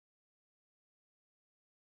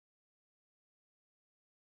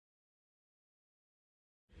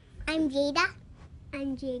I'm Jada.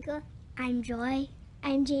 I'm Jacob. I'm Joy.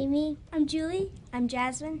 I'm Jamie. I'm Julie. I'm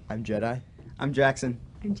Jasmine. I'm Jedi. I'm Jackson.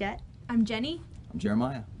 I'm Jet. I'm Jenny. I'm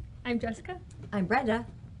Jeremiah. I'm Jessica. I'm Brenda.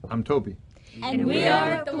 I'm Toby. And we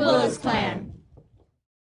are the Willis Clan.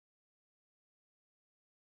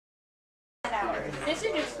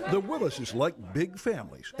 The Willises like big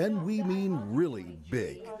families, and we mean really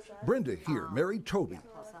big. Brenda here married Toby.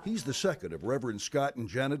 He's the second of Reverend Scott and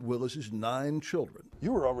Janet Willis's 9 children.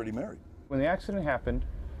 You were already married. When the accident happened,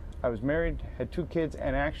 I was married, had 2 kids,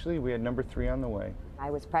 and actually we had number 3 on the way. I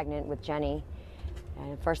was pregnant with Jenny,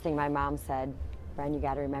 and the first thing my mom said, Bren, you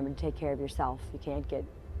got to remember to take care of yourself. You can't get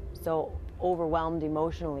so overwhelmed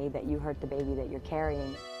emotionally that you hurt the baby that you're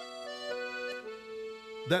carrying.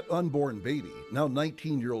 That unborn baby, now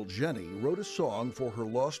 19-year-old Jenny, wrote a song for her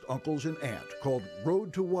lost uncles and aunt called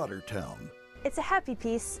Road to Watertown. It's a happy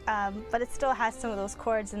piece, but it still has some of those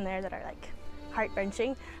chords in there that are like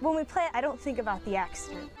heart-wrenching. When we play it, I don't think about the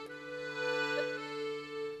accident.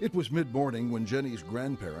 It was mid-morning when Jenny's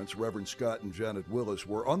grandparents, Reverend Scott and Janet Willis,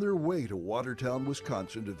 were on their way to Watertown,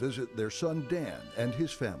 Wisconsin to visit their son Dan and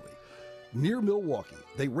his family. Near Milwaukee,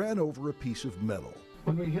 they ran over a piece of metal.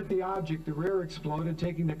 When we hit the object, the rear exploded,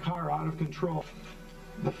 taking the car out of control.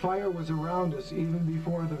 The fire was around us even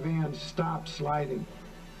before the van stopped sliding,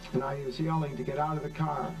 and I was yelling to get out of the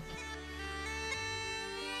car.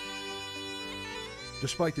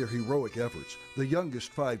 Despite their heroic efforts, the youngest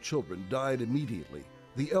 5 children died immediately.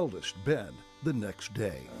 The eldest, Ben, the next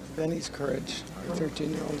day. Benny's courage, our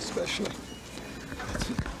 13-year-old especially.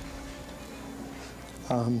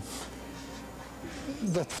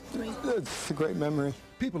 That's a great memory.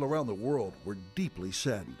 People around the world were deeply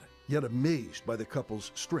saddened, yet amazed by the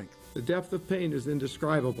couple's strength. The depth of pain is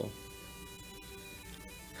indescribable.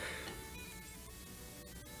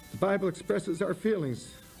 The Bible expresses our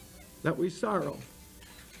feelings, that we sorrow,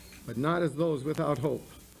 but not as those without hope.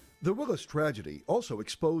 The Willis tragedy also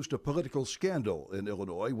exposed a political scandal in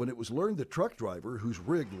Illinois when it was learned the truck driver whose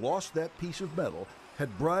rig lost that piece of metal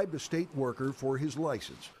had bribed a state worker for his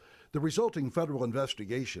license. The resulting federal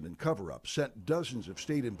investigation and cover-up sent dozens of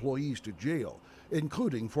state employees to jail,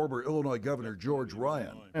 including former Illinois Governor George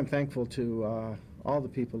Ryan. I'm thankful to all the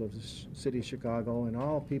people of the city of Chicago and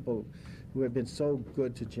all people who have been so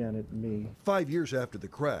good to Janet and me. 5 years after the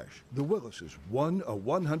crash, the Willises won a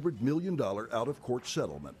 $100 million out-of-court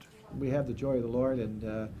settlement. We have the joy of the Lord,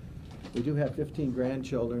 and we do have 15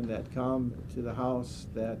 grandchildren that come to the house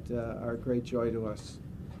that are a great joy to us.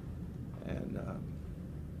 And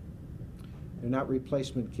they're not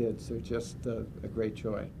replacement kids, they're just a great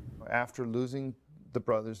joy. After losing the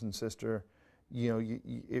brothers and sister,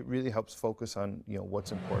 it really helps focus on,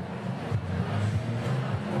 what's important.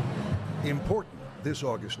 Important this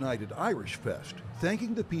August night at Irish Fest,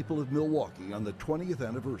 thanking the people of Milwaukee on the 20th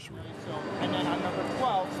anniversary. And then on number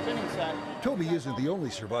 12, spinning set. Toby isn't the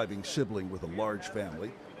only surviving sibling with a large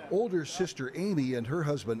family. Older sister Amy and her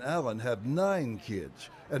husband Alan have 9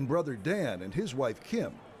 kids, and brother Dan and his wife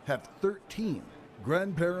Kim have 13.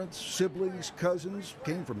 Grandparents, siblings, cousins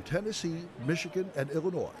came from Tennessee, Michigan, and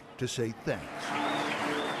Illinois to say thanks.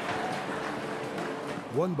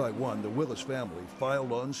 One by one, the Willis family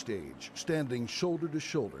filed on stage, standing shoulder to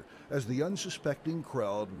shoulder as the unsuspecting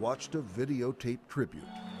crowd watched a videotaped tribute.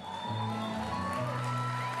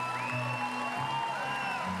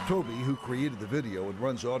 Toby, who created the video and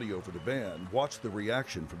runs audio for the band, watched the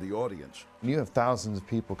reaction from the audience. You have thousands of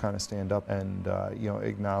people kind of stand up and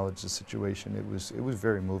acknowledge the situation. It was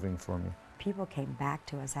very moving for me. People came back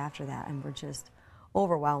to us after that and were just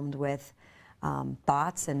overwhelmed with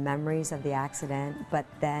thoughts and memories of the accident, but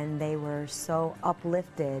then they were so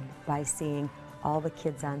uplifted by seeing all the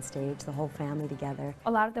kids on stage, the whole family together.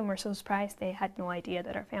 A lot of them were so surprised they had no idea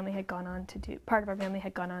that our family had gone on to do, part of our family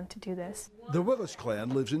had gone on to do this. The Willis clan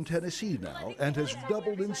lives in Tennessee now and has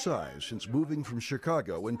doubled in size since moving from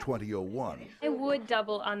Chicago in 2001. It would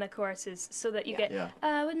double on the choruses so that you get,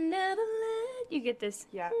 I would never let you get this.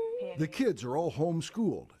 The kids are all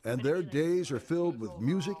homeschooled and their days are filled with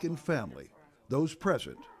music and family, those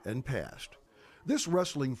present and past. This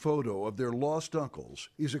wrestling photo of their lost uncles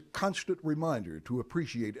is a constant reminder to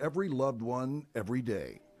appreciate every loved one every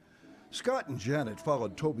day. Scott and Janet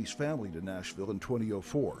followed Toby's family to Nashville in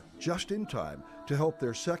 2004, just in time to help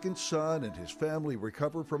their second son and his family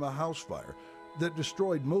recover from a house fire that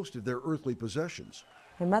destroyed most of their earthly possessions.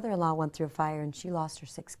 My mother-in-law went through a fire and she lost her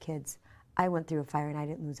 6 kids. I went through a fire and I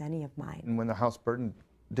didn't lose any of mine. And when the house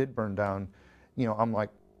did burn down, I'm like,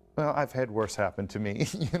 well, I've had worse happen to me,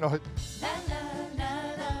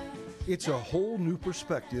 It's a whole new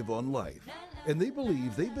perspective on life, and they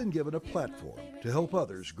believe they've been given a platform to help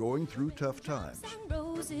others going through tough times.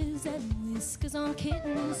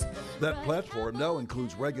 That platform now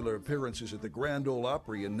includes regular appearances at the Grand Ole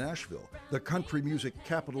Opry in Nashville, the country music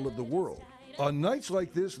capital of the world. On nights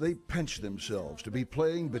like this, they pinch themselves to be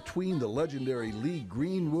playing between the legendary Lee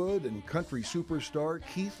Greenwood and country superstar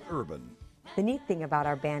Keith Urban. The neat thing about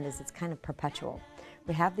our band is it's kind of perpetual.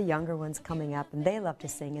 We have the younger ones coming up, and they love to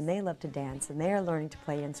sing, and they love to dance, and they are learning to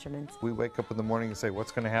play instruments. We wake up in the morning and say,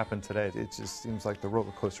 what's going to happen today? It just seems like the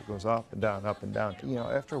roller coaster goes up and down, up and down. You know,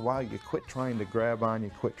 after a while, you quit trying to grab on, you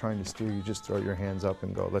quit trying to steer, you just throw your hands up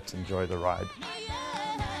and go, let's enjoy the ride.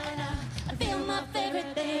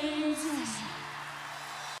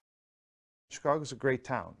 Chicago's a great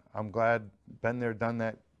town. I'm glad, been there, done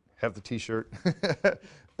that, have the t-shirt.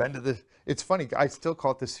 Been to the, it's funny, I still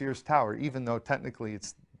call it the Sears Tower, even though technically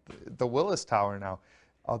it's the Willis Tower now.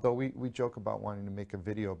 Although we joke about wanting to make a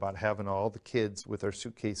video about having all the kids with our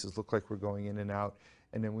suitcases look like we're going in and out,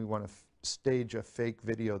 and then we want to stage a fake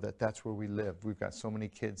video that that's where we live. We've got so many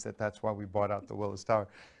kids that's why we bought out the Willis Tower.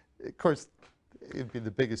 Of course, it'd be the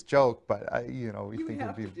biggest joke, but you know, we think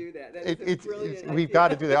it'd be. Do that. It's brilliant. We've got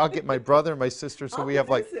to do that. I'll get my brother and my sister, so we have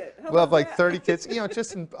like we'll have like 30 kids. You know,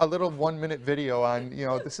 just in a little 1-minute video on, you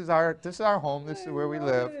know, this is our home. This is where we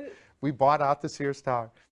live. We bought out the Sears Tower.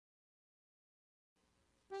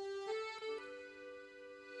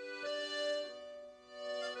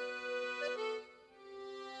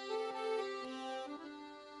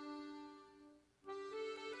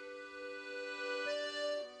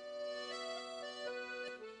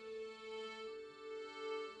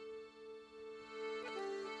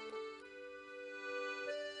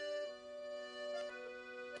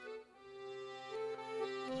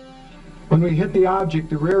 When we hit the object,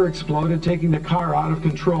 the rear exploded, taking the car out of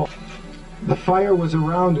control. The fire was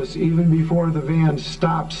around us even before the van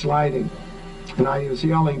stopped sliding, and I was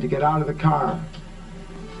yelling to get out of the car.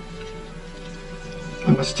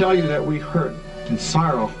 I must tell you that we hurt and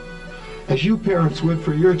sorrow, as you parents would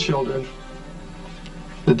for your children.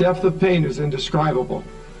 The depth of pain is indescribable.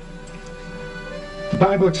 The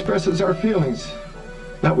Bible expresses our feelings,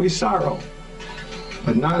 that we sorrow,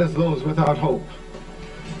 but not as those without hope.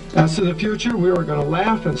 As to the future, we are going to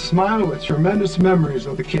laugh and smile with tremendous memories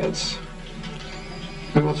of the kids.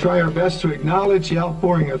 We will try our best to acknowledge the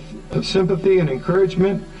outpouring of sympathy and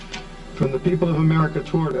encouragement from the people of America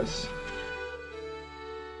toward us.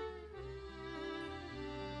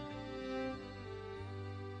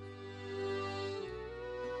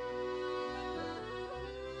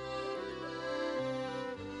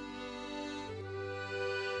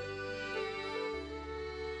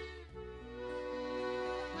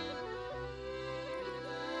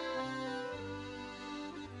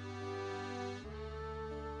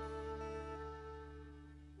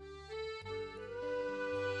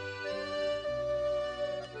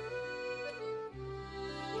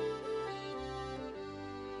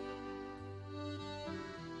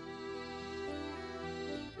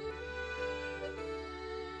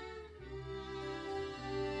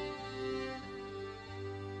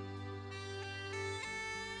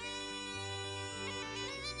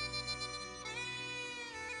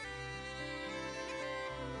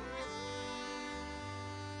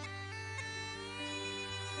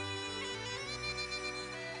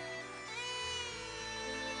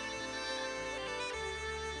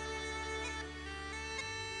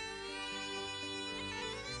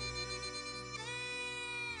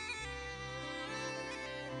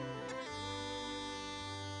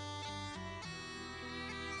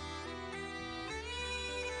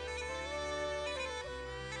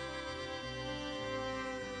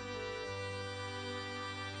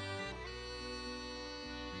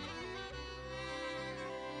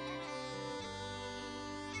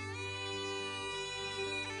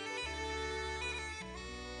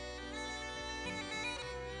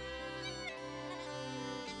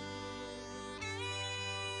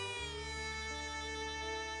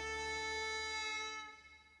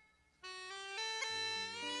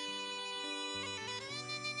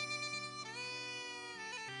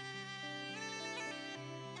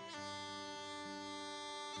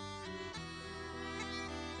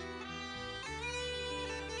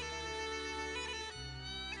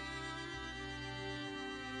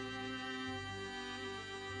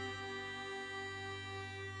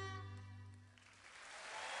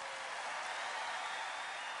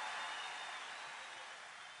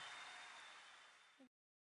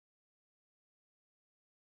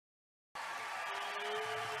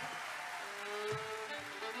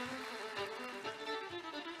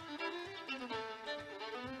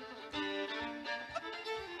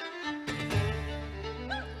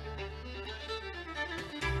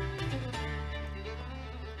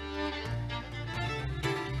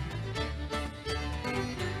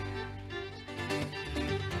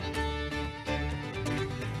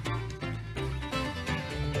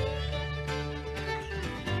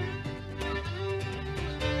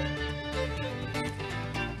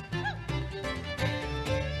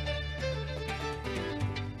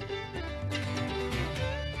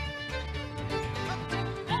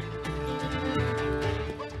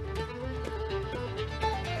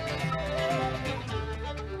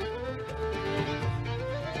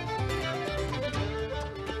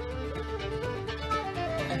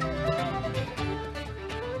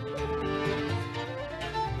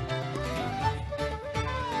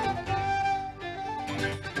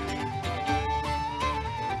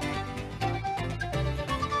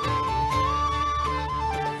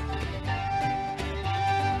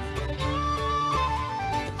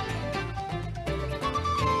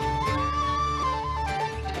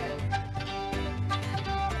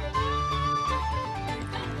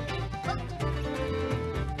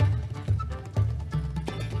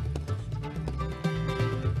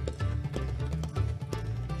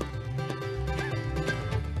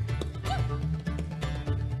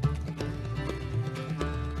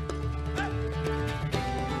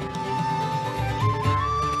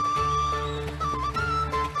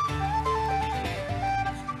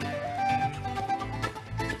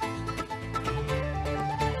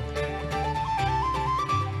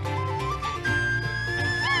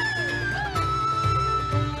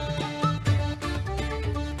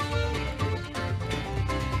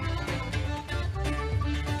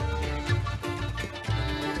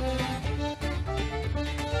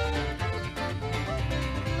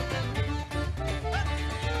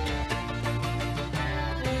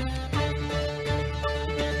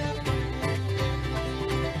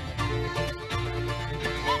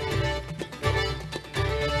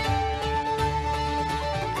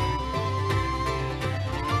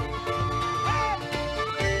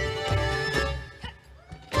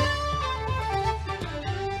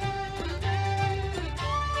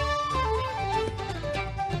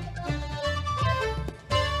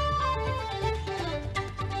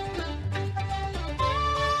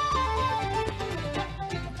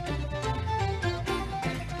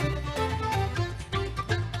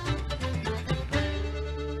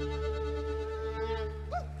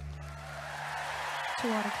 to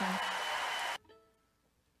Watertown.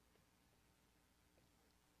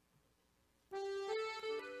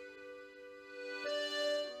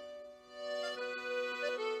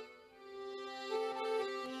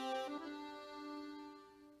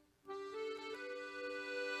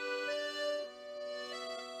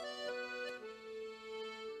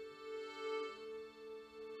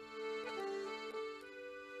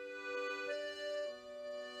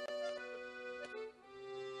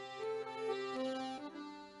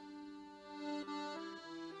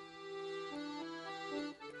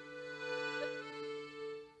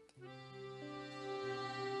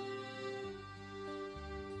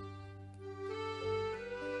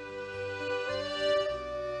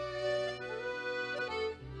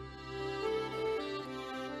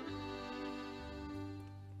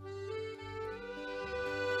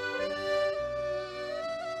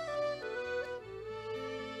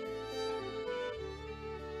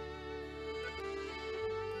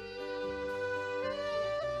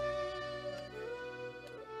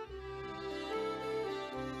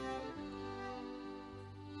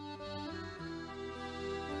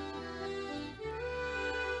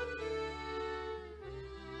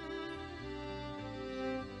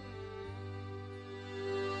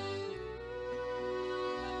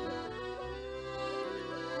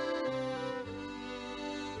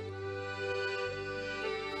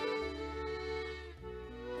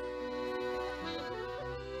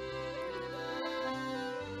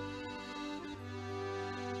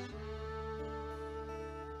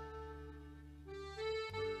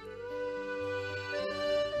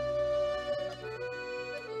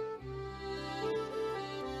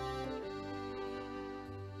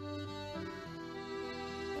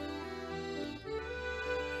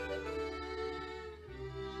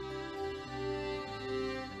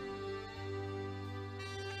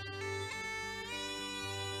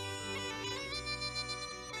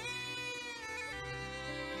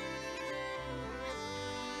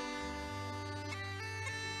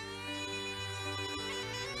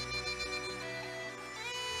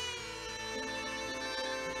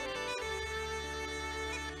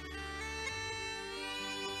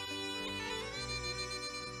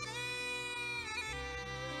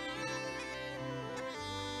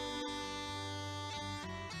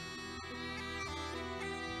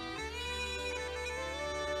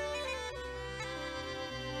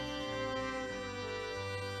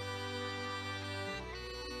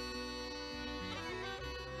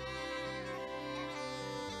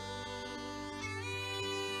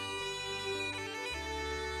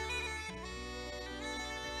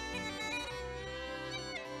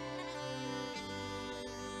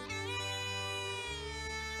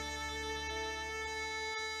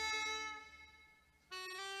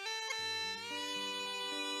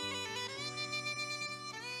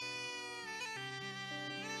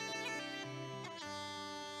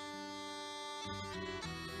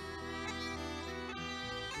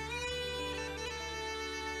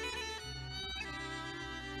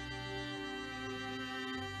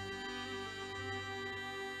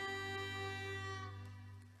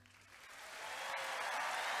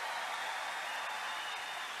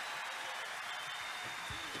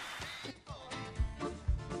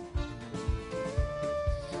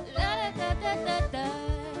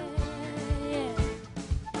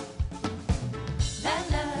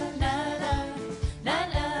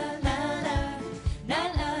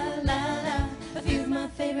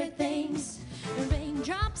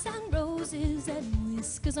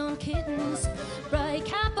 On kittens, bright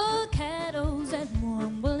capocados and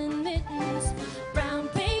warm woolen mittens, brown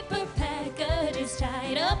paper packages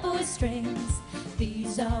tied up with strings.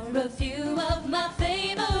 These are a few of my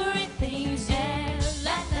favorite things. Yeah,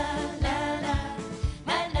 la la la la,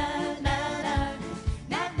 la la la la,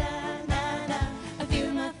 la la la la. A few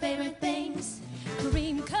of my favorite things: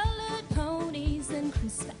 cream-colored ponies and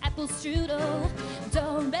crisp apple strudel,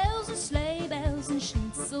 doorbells and sleigh bells and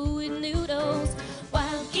schnitzel with noodles.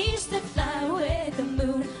 Wild geese that fly with the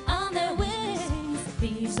moon on their wings.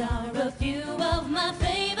 These are a few of my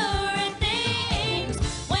favorite things.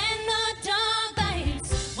 When the dog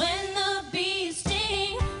bites, when the bee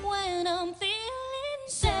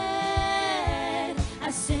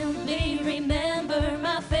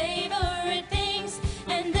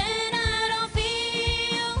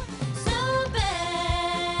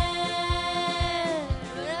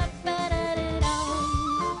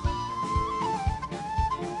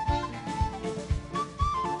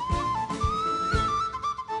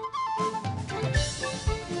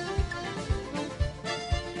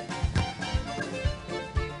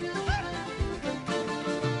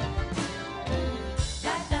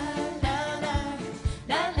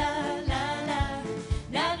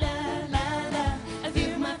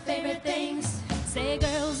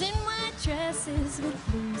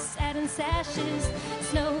blue satin sashes,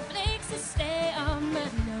 snowflakes that stay on my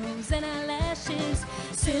nose and eyelashes,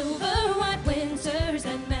 silver white winters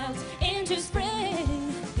that melt into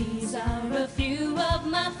spring. These are a few of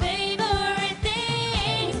my favorite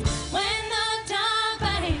things. When the dog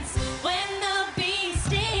bites, when the bee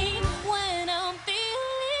stings, when I'm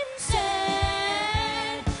feeling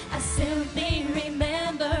sad, I simply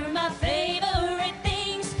remember my favorite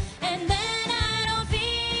things, and then I don't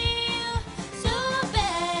feel so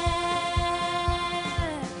bad.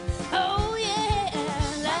 Oh yeah,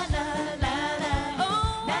 la la la la,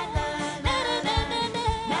 oh la la la la la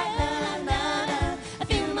la la la. I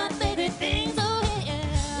feel my favorite things, oh yeah,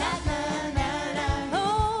 la la la la, oh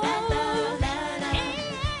la la la la,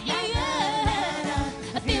 yeah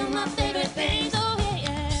yeah. I feel my favorite things, oh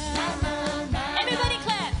yeah, la la la. Everybody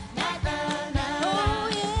clap, la la la, oh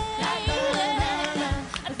yeah, la la la.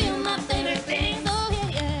 I feel my favorite things, oh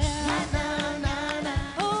yeah, la la la la,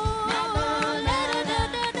 oh la la la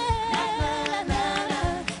la la la.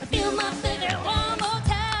 I feel my favorite one more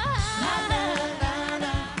time, la la la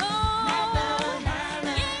la, oh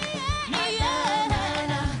yeah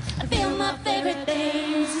yeah. I feel my favorite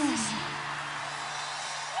things.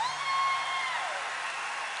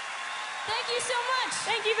 Thank you so much.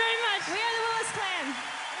 Thank you very much. We are the Willis Clan.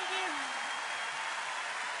 Thank you.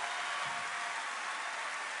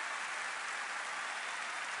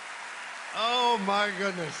 Oh my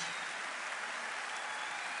goodness.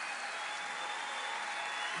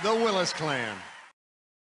 The Willis Clan.